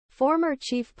Former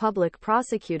Chief Public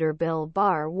Prosecutor Bill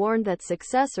Barr warned that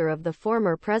successor of the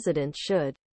former president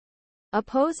should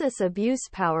oppose this abuse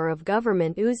power of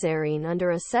government üzerine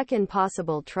under a second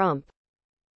possible Trump.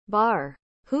 Barr,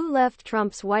 who left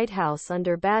Trump's White House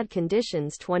under bad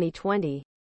conditions 2020,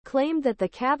 claimed that the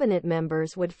cabinet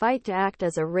members would fight to act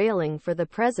as a railing for the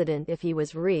president if he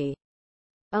was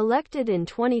re-elected in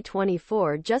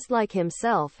 2024, just like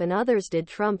himself and others did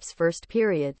Trump's first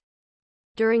period.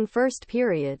 During first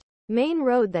period, main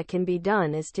road that can be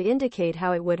done is to indicate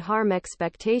how it would harm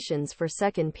expectations for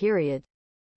second period.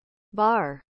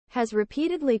 Barr has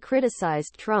repeatedly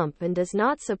criticized Trump and does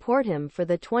not support him for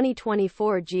the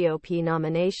 2024 GOP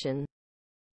nomination.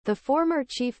 The former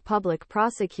chief public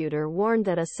prosecutor warned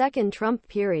that a second Trump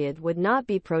period would not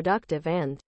be productive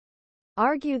and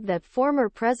argued that former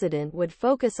president would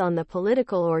focus on the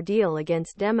political ordeal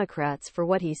against Democrats for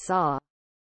what he saw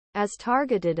as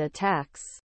targeted attacks.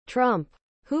 Trump,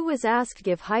 who was asked to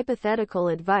give hypothetical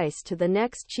advice to the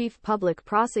next chief public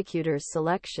prosecutor's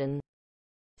selection,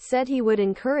 said he would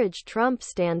encourage Trump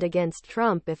stand against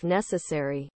Trump if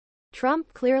necessary.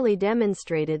 Trump clearly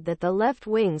demonstrated that the left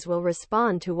wings will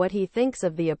respond to what he thinks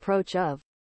of the approach of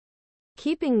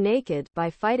keeping naked by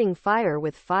fighting fire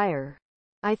with fire.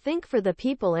 I think for the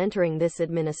people entering this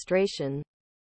administration,